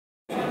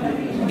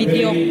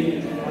video.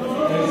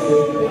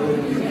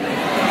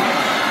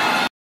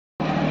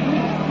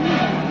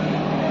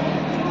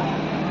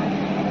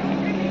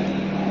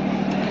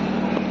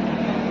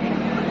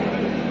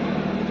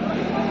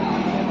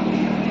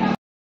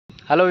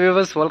 Hello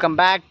viewers, welcome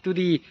back to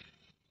the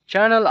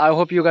channel. I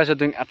hope you guys are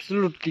doing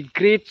absolutely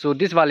great. So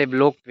this वाले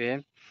blog पे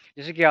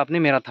जैसे कि आपने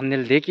मेरा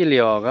thumbnail देख ही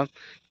लिया होगा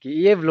कि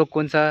ये व्लॉग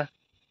कौन सा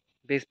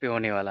बेस पे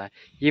होने वाला है।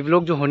 ये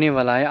व्लॉग जो होने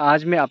वाला है,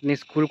 आज मैं अपने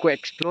स्कूल को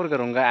एक्सप्लोर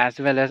करूंगा एज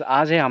वेल एज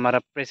आज है हमारा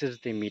फ्रेशर्स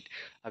डे मीट।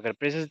 अगर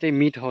फ्रेशर्स डे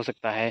मीट हो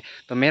सकता है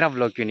तो मेरा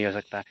व्लॉग क्यों नहीं हो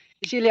सकता।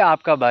 इसीलिए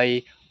आपका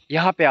भाई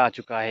यहाँ पे आ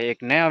चुका है एक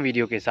नया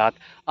वीडियो के साथ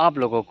आप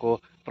लोगों को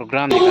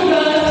प्रोग्राम दिखाने।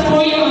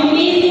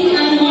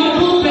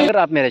 अगर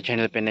आप मेरे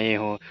चैनल पे नए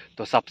हो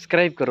तो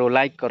सब्सक्राइब करो,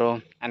 लाइक करो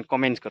एंड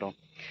कमेंट्स करो।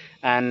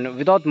 And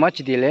without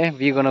much delay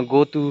we gonna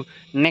go to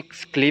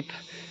next clip.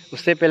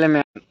 उससे पहले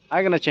मैं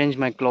I gonna change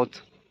my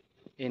clothes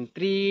in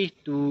 3,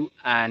 2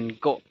 and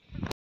go.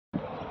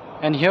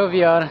 And here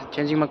we are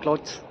changing my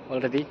clothes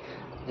already.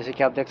 जैसे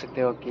कि आप देख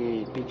सकते हो कि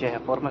पीछे है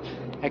formal.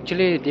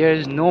 Actually there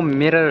is no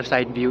mirror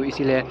side view,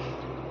 इसीलिए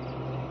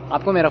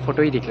आपको मेरा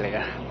फ़ोटो ही दिख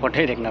लेगा, फ़ोटो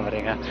ही देखना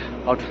पड़ेगा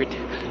outfit.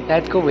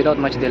 Let's go without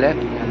much delay.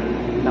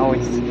 Now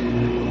it's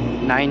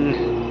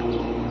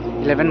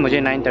 9:11, मुझे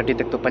 9:30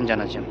 तक तो पहुंच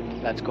जाना चाहिए।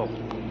 Let's go.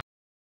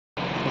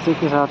 इसी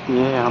के साथ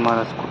ये है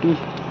हमारा स्कूटी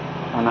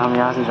और हम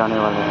यहाँ से जाने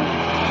वाले हैं।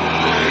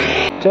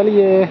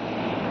 चलिए।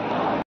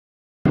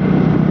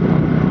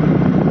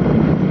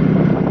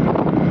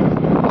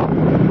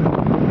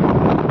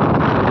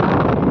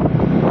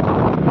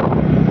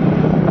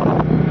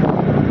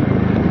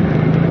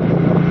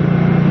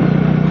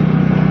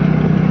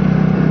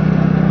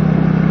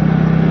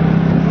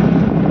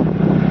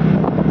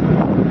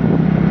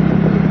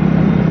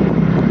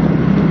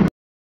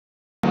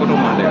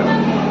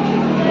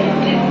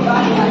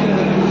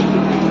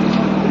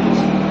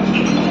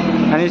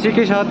 इसी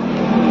के साथ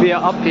वी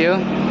आर अप हियर।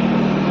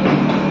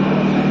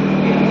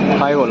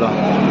 हाय बोलो।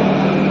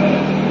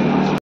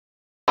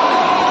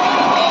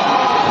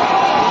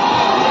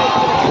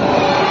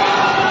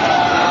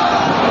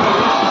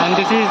 एंड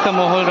दिस इज द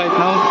माहौल right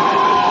now.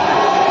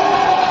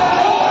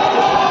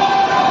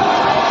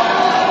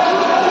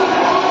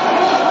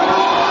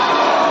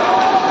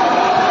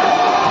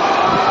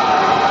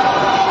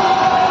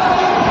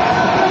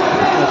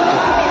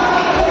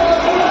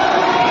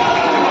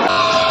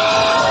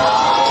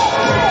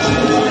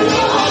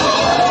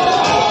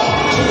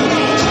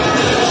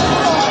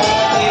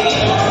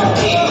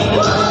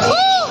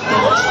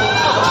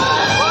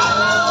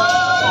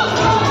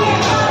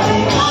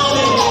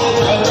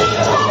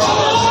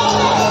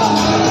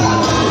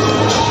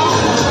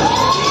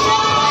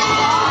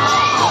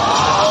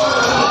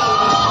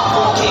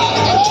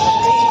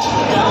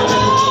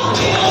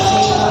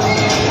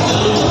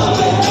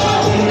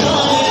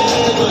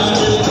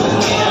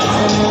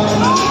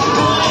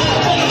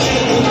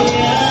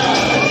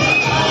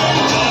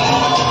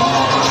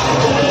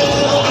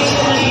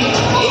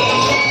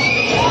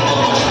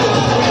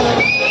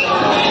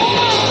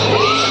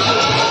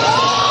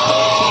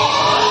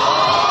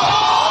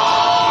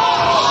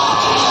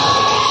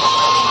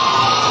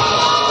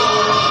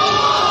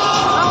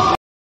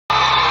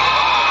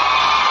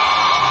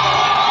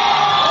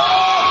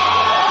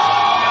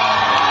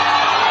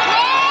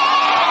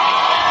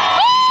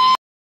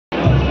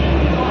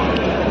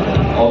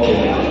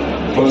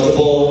 First of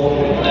all,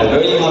 a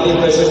very happy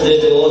Freshers Day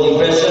to all the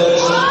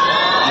freshers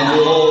and to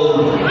all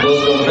those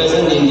who are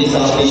present in this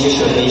auspicious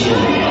occasion.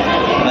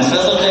 My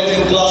special thanks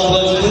to class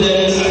 12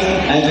 students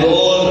and to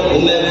all who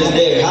made this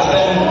day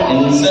happen in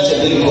such a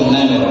beautiful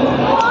manner. A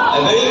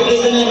very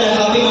pleasant and a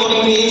happy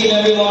morning to each and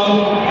everyone.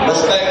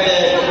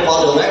 Respected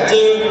Father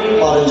Rector,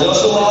 Father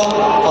Joshua,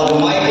 Father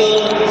Michael,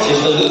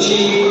 Sister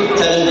Lucy,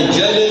 talented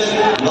judges,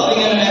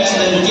 loving and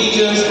excellent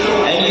teachers,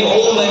 and you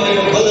all my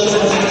dear brothers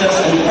and sisters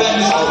and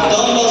friends of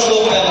Don Bosco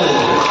family.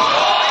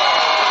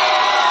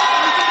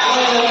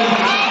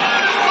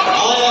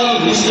 I am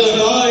Mr.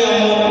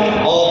 kachung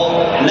of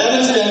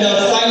 11th Standard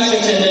Science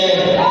Section A,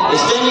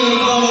 standing in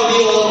front of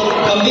you all,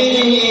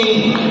 competing in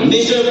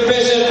Mr.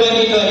 Fresher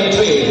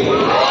 2023.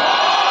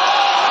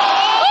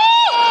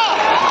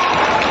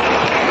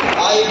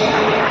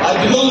 I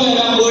belong and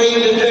I'm wearing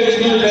the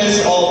traditional dress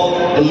of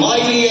the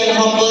mighty and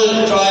humble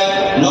tribe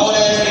known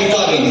as the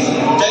Thuggins.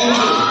 Thank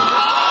you.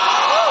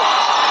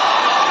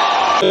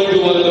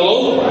 Everyone know,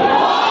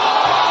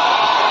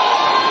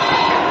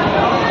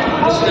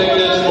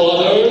 respected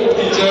father,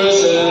 teachers,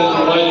 and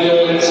my dear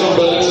handsome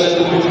brothers and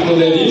beautiful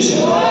ladies. So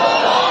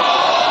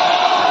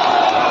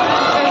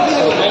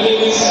my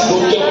name is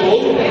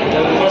Don,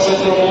 and first and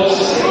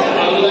foremost,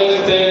 I would like to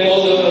thank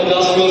all the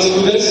class 12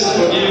 students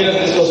for giving us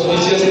this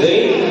auspicious day,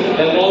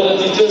 and all the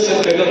teachers and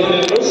faculty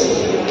members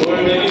who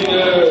are giving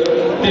their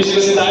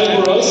precious time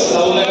for us. I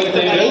would like to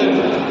thank them.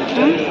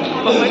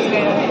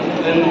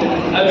 And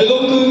I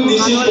belong to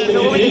this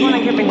community.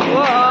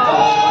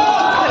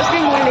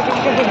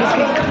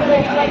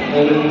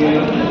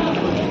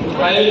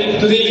 I am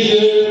today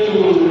here to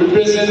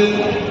represent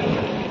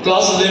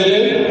class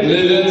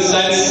 11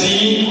 Science C.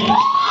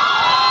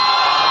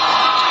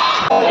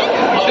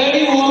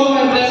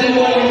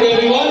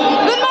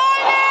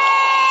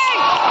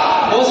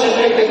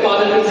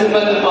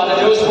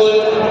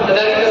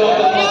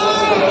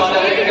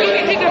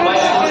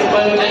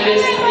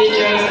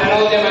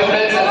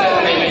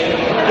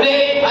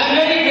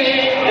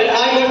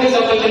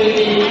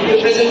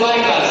 my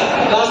class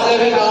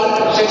 11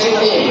 art section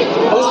A.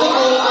 First of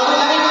all, I would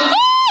like to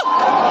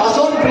a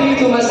short brief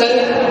to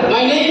myself.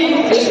 My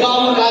name is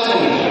Don Bosco,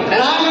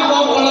 and I am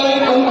from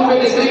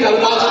Arunachal district,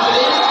 Arunachal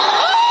Pradesh.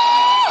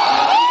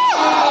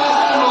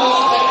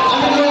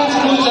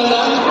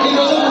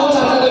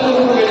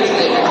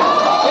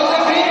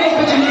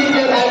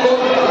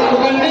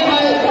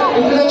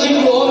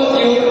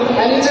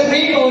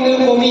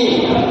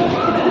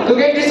 To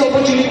get this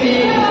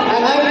opportunity,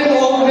 and I will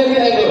hope very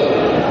ever.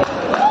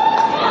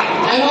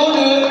 I'm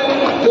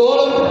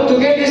honored to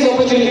get this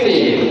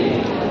opportunity.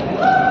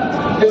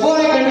 Before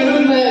I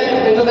conclude my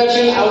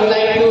introduction, I would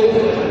like to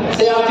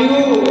say a few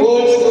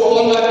words to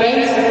all my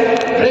friends.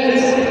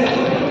 Friends,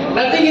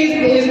 nothing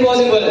is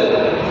possible.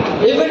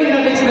 Even in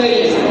a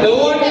dictionary, the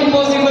word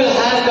impossible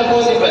has the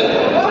possible.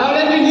 Now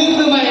let me move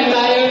to my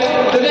attire.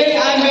 Today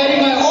I am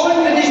wearing my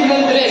own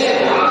traditional dress,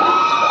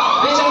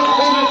 which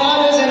my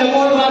fathers and the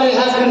forefathers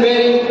has been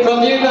wearing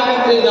from year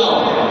back till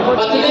now.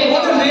 But today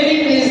what I'm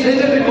wearing is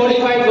little bit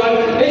modified one.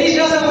 It is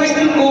just a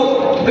western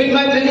coat with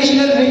my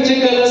traditional picture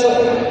colors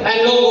and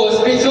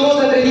logos, which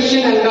shows the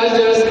tradition and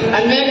cultures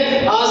and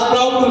make us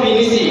proud to be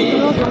Nisi.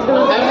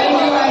 And thank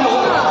you, and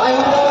I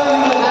hope all of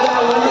you will have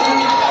a wonderful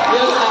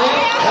years ahead.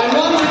 And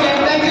once again,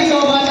 thank you so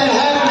much and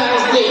have a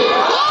nice day.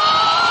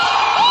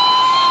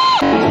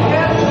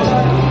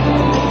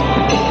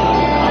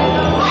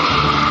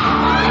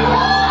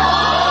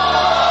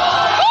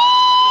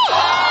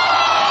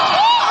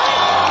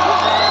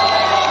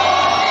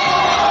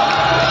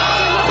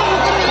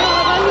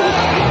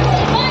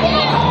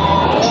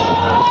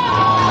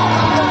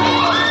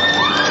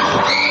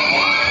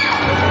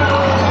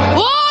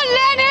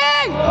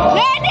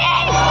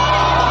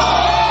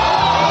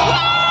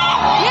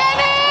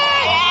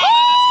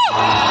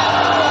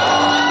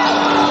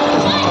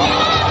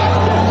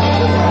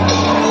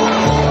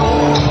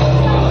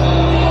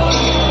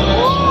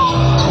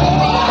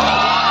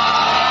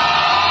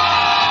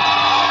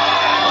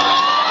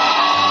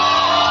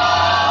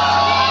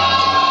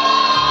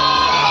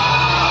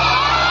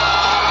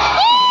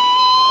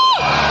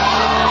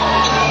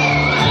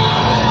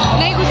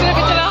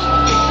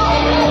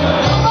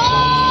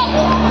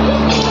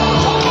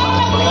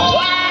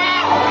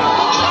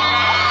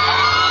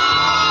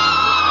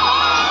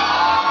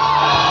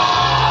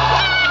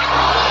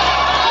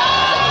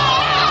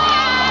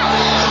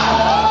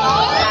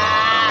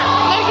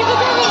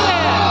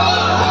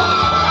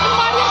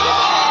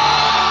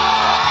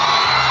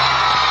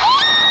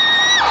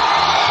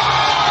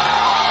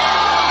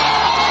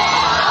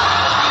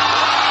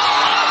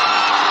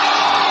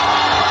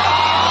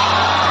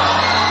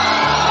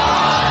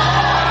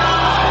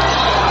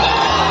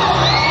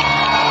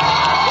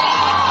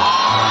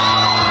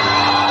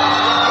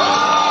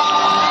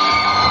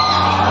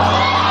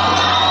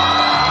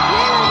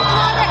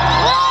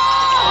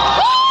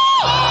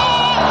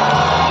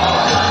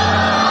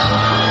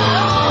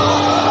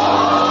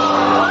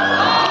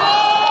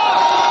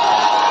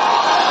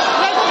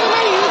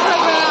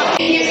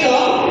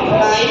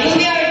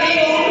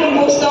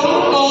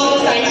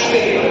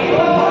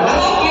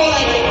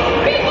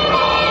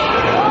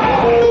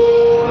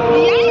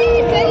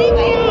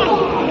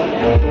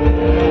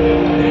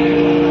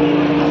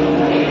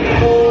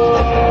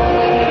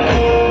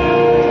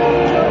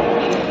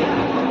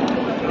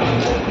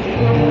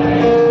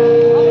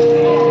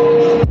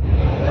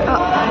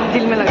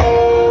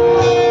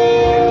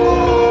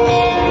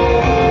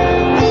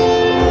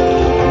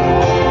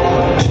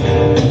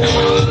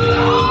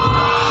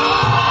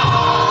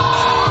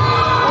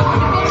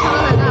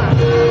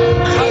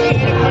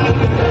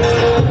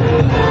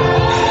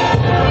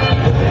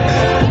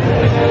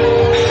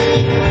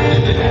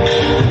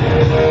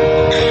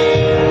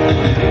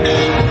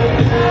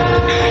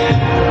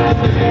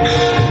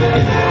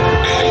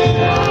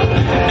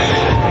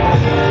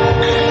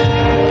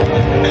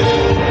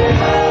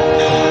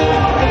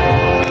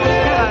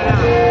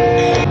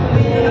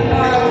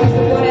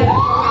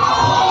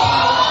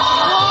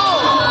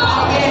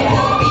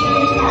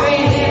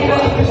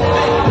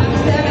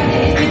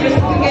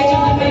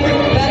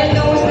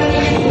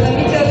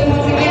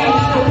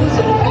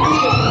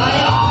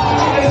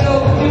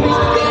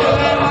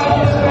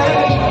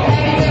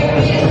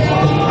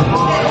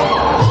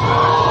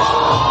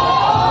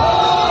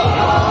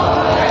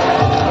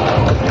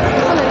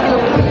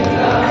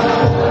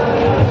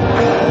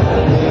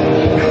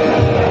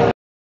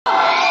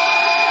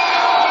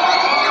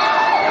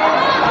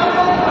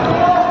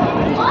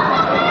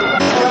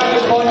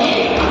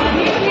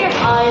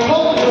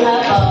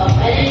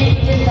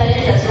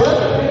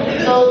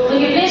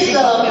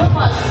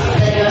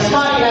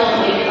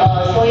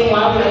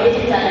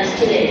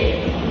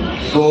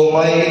 So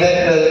my hidden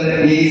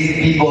talent is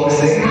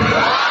beatboxing.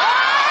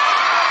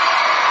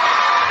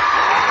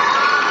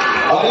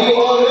 Are you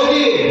all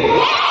ready?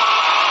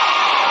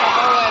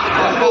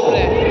 Let's go.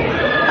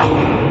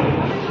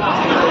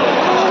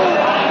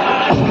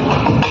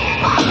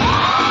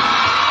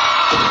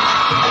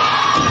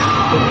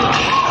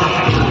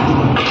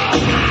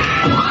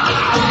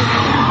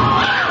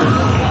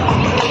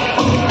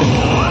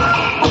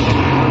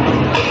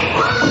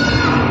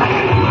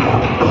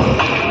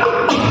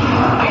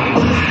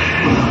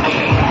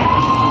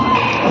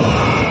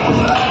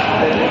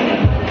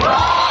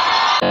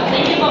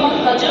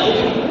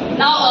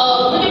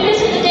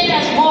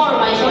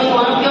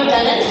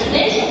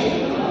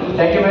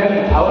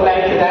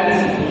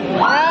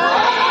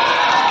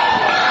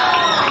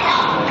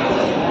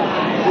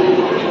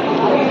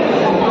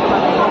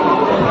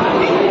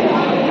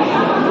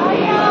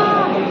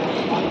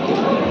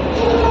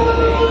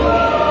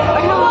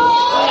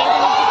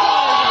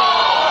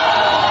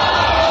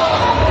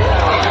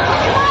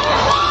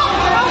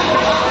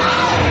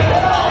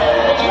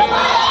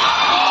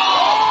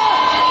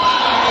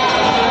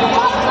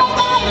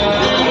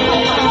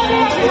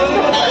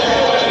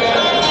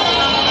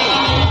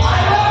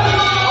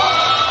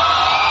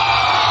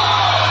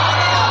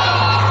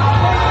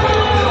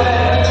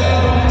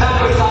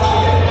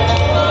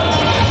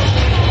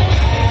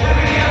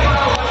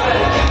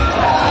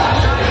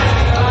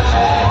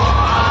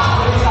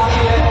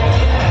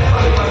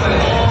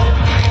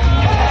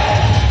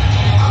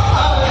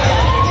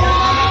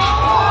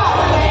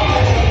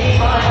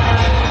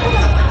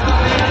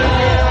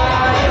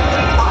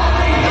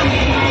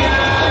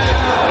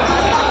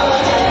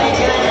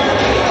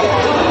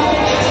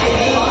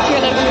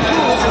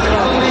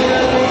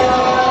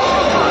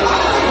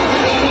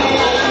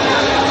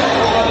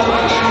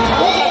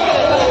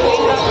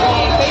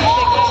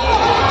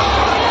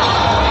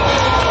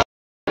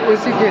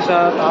 इसी के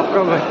साथ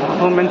आपका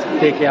performance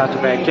देख के आ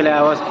चुका है। Actually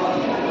I was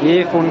ये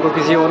phone को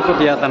किसी और को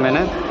दिया था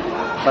मैंने,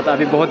 बट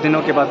अभी बहुत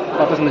दिनों के बाद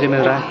वापस मुझे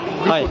मिल रहा है।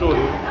 हाय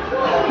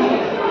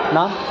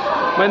नाम?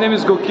 My name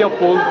is Gokia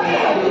Paul.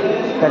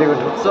 Very good.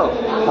 So,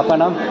 आपका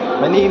नाम?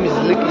 my name is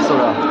Licky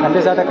Sora. And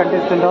this are the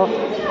contestant of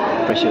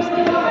Precious.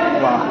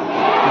 वाह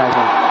नाइस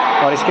वन।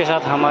 और इसके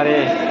साथ हमारे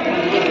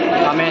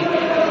हमें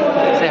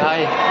से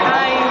हाय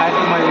हाय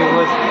to my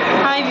viewers.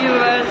 Hi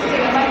viewers.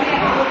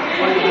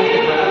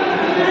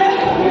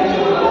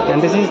 And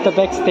this is the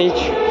back stage,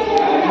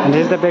 and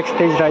this is the back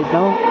stage right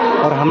now.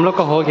 और हम लोग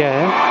का हो गया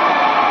है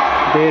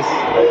दिस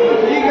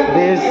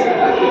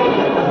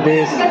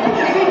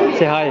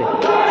से हाय,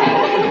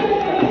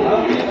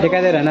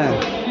 दिखाई दे रहा है ना?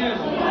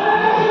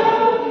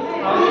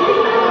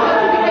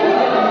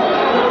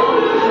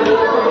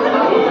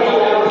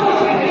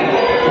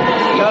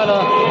 चलो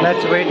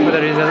let's wait for the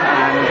result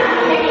and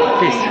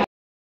piece.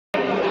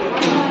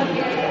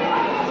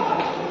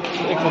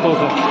 एक फोटो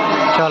उठो।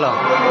 चलो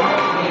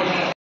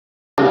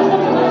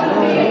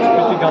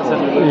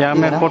या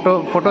मैं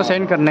फोटो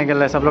सेंड करने के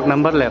लिए सब लोग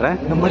नंबर ले रहे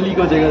हैं। नंबर लीक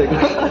हो जाएगा, देखो।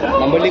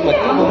 नंबर लीक मत।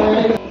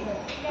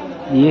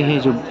 ये है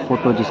जो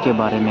फोटो जिसके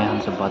बारे में हम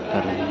सब बात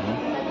कर रहे हैं।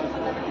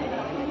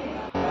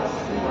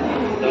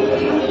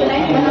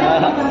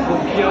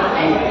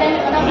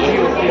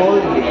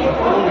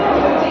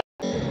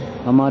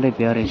 हमारे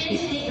प्यारे से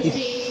इस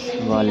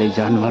वाले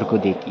जानवर को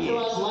देखिए,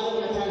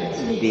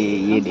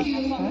 ये देख।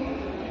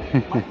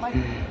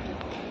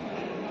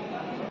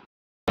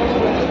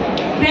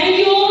 Thank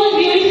you all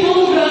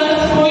beautiful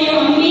girls for your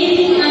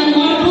amazing and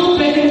wonderful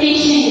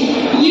presentation.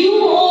 You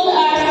all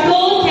are so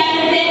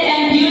talented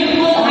and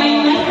beautiful, I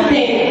must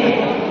say.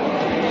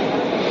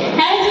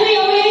 As we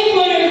await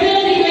for the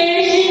result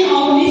declaration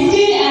of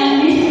Mr. and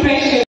Miss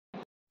Precious.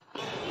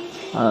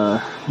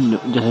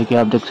 जैसे कि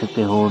आप देख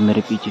सकते हो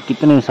मेरे पीछे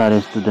कितने सारे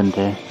स्टूडेंट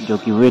हैं जो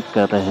कि वेट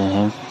कर रहे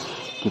हैं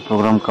कि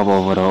प्रोग्राम कब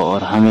ओवर हो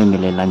और हमें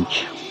मिले lunch.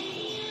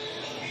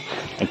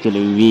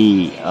 Actually we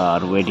are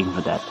waiting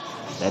for that.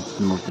 Let's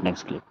move to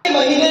next clip.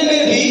 महीने में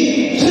भी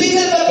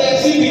फ्रीजर का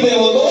पेप्सी पीते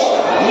हो तो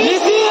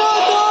लिसी हो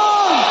तुम,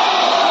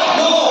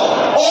 नो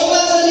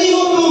ओनली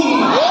हो तुम।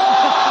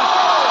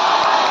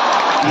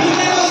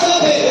 पीने का सब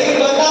है लेकिन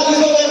बर्दाश्त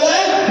किसको करता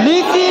है?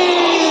 लिसी।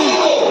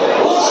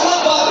 वो अलग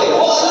बात है,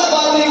 वो अलग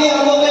बात है कि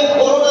हम लोग ने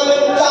कोरोना में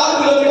 4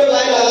 किलोमीटर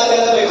लाइन लगा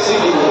दिया था पेप्सी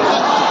के लिए।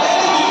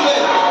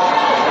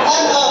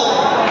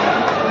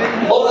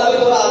 और अभी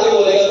थोड़ा आगे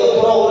बोलेगा तो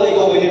थोड़ा और एक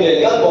मिनट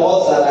लेगा,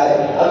 बहुत सारा है।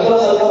 अब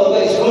थोड़ा हल्का होगा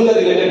स्कूल का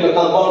रिलेटेड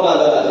कंपाउंड का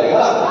अंदर आ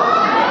जाएगा।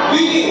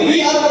 वी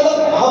आर मतलब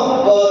हम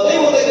नहीं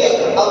बोलते कि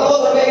अब लोग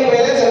घर में एक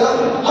पेरेंट्स है ना,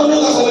 हम लोग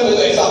का समय में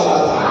तो ऐसा होता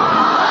था।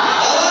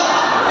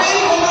 मेरी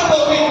उम्र तो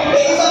भी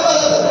नहीं सब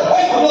पता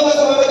है, हम लोग का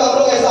समय में तो हम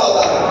लोग ऐसा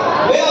होता था।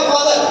 मेरा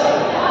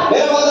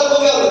फादर को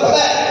क्या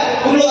पता है?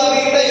 तुम लोग आगे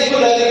कितना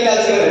स्कूल जाने की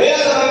लालच कर रहे हैं। मेरा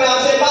समय में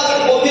आपसे पास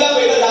बोतिला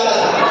बेटा जाता था।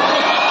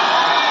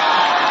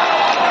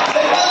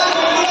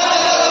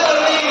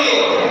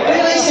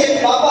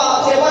 पापा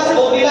आपसे पास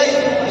बोतिला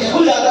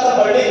स्कूल जाता था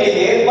पढ़ने के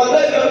लिए।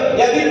 15 किलोमीटर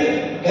यदि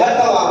घर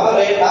का वहां पर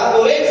रेट था तो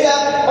रेट से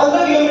आप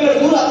 15 किलोमीटर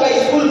दूर आपका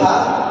स्कूल था।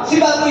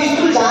 सिर्फ आपको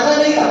स्कूल जाना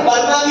नहीं था,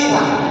 पढ़ना भी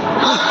था।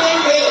 आप नहीं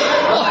थे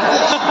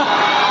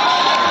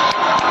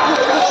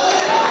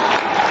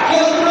कि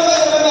हम लोग का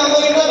समय में हमको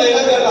इतना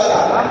मेहनत करता था।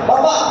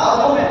 पापा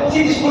आपको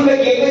सिर्फ स्कूल में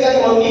गेट पे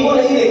जाकर मम्मी को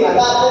नहीं देखना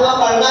था, आपको वहां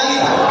पढ़ना भी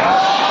था।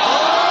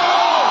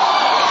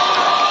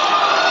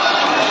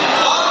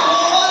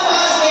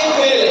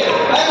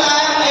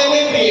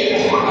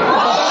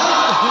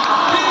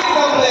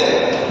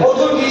 और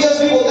जो टीचर्स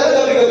भी बोलते हैं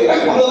कभी-कभी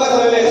हम लोग का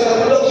समय में ऐसा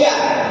था, लोग क्या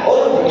और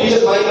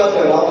टीचर्स माइंड मत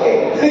करना, ओके?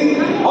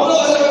 हम लोग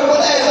का समय में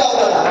पता है ऐसा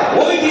होता था।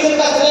 वो भी टीचर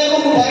का समय को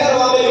उठाकर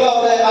वहां पे लिखा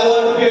होता है I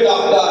want to be a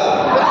doctor.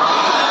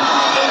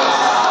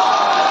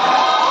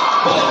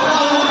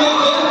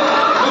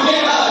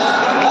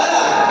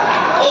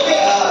 Okay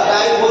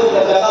time बहुत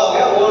ज्यादा हो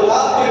गया, बोल था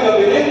फिर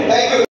कभी।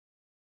 Thank you.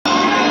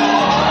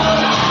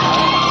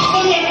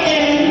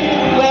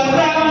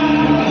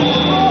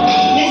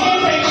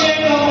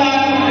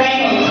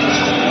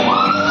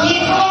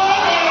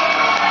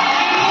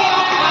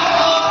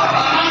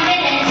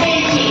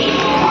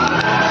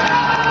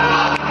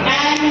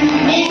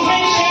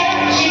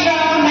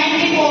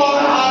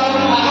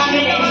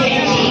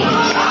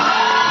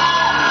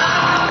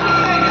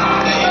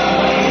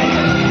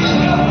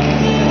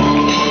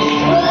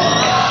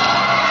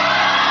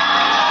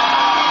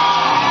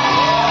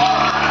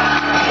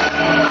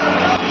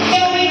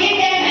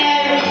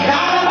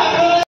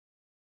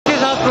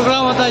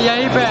 प्रोग्राम होता है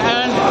यहीं पे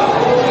एंड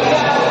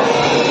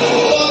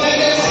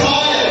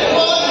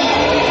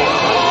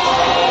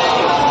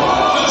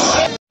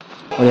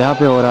और यहाँ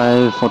पे हो रहा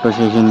है फोटो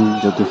सेशन,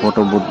 जो कि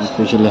फोटो बूथ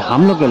स्पेशली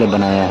हम लोग के लिए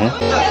बनाया है।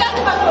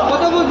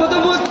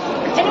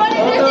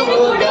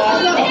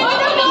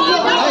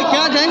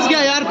 क्या डांस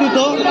किया यार, तू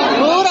तो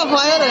पूरा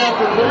फायर है यार।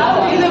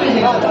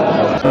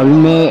 अभी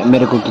मैं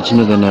मेरे को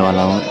खींचने देने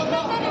वाला हूँ,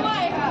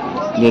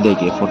 ये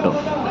देखिए फोटो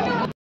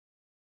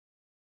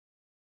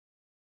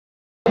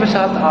के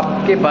साथ।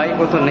 आपके भाई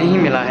को तो नहीं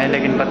मिला है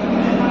लेकिन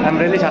I'm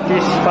really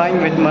satisfied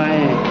with my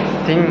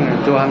thing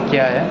जो हम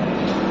किया है,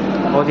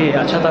 बहुत ही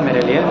अच्छा था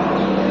मेरे लिए।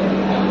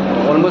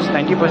 ऑलमोस्ट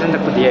 90%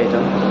 तक तो दिया ही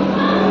था।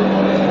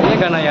 ये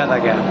गाना याद आ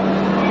गया,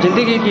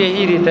 ज़िंदगी की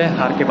यही रीत है,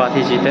 हार के बाद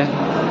ही जीते।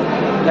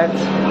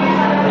 लेट्स,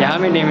 यहाँ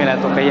में नहीं मिला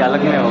तो कहीं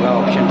अलग में होगा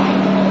ऑप्शन।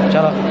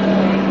 चलो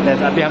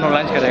लेट्स, अभी हम लोग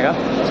लंच करेगा,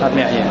 साथ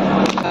में आइए।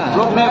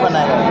 ब्लॉग नहीं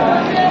बनाएगा।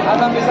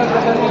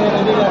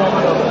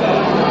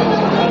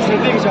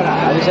 सेल्फी खिंचवाना,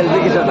 अभी सेल्फी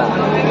खिंचवाना।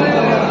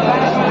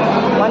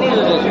 पानी दे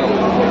दो इसको,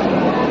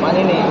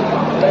 पानी नहीं।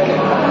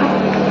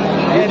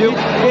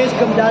 टेस्ट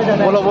कम ज़्यादा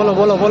जाना है। बोलो बोलो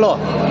बोलो बोलो।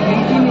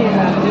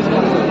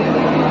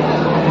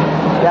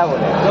 क्या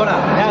बोले? Dona,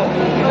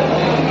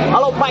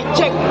 halo mic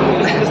check,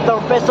 Mr.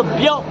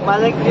 Pesebio,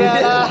 balik ya.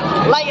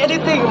 Like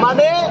anything,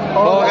 Mane?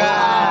 होगा।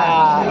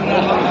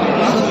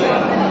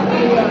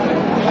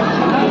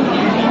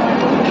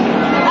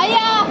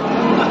 Ayah.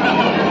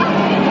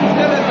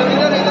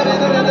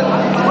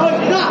 Oh,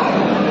 Dina,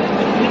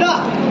 Dina,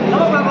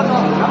 apa berapa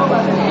tuh? Apa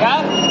berapa? Ya.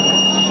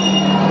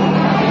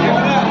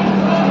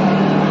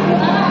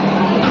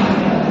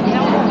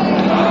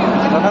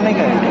 Dona नहीं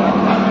करेंगे।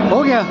 हो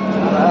गया?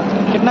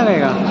 कितना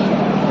गएगा?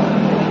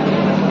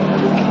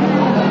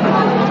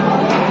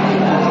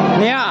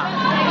 निया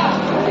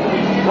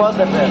What's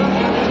that?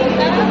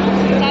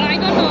 I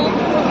don't know.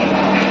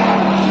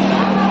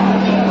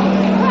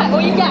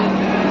 Oh, you got.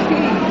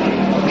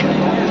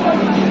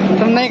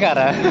 तुम नहीं कर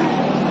रहा?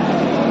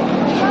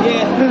 ये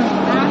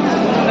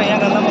नहीं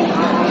यार ना नहीं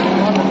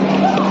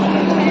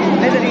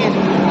नहीं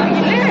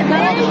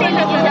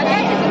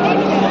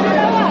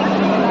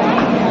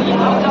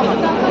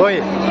ओए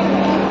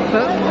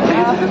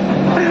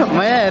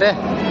मैं रे।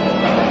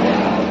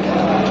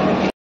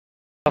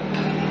 आप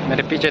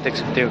मेरे पीछे देख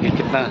सकते हो कि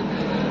कितना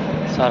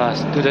सारा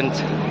स्टूडेंट्स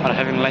आर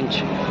हैविंग लंच।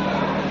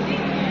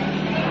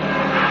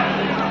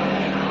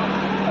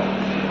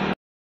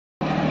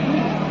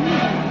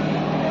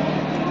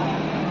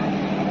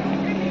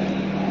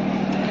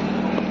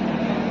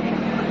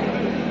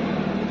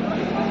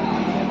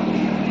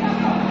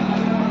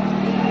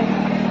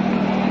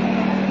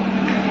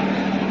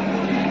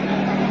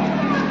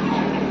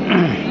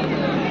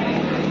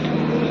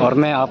 और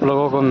मैं आप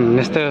लोगों को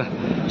मिस्टर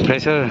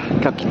प्रेशर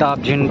का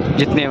किताब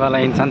जीतने वाला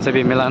इंसान से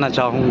भी मिलाना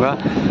चाहूँगा।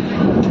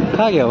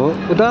 कहाँ गया वो?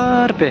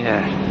 उधर पे है।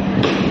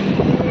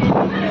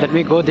 Let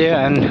me go there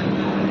and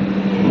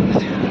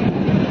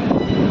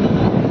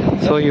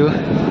show you.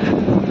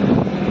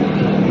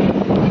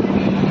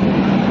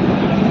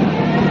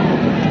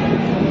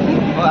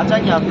 अच्छा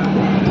क्या?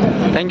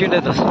 थैंक यू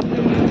देता।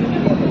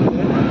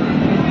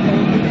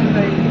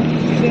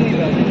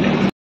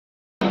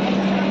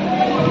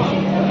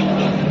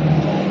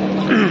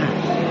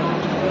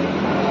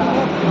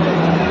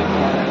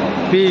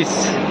 Peace.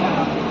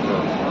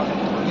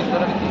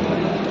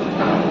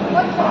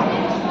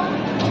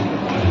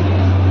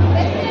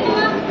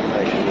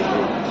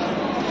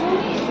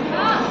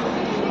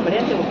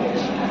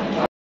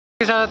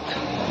 के साथ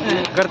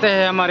करते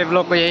हैं हमारे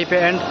ब्लॉग को यहीं पे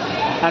and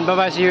bye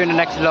bye, C you in the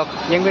next blog.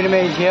 Young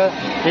में हियर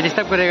ये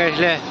डिस्टर्ब करेगा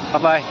इसलिए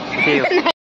बाय बाय, सी यू।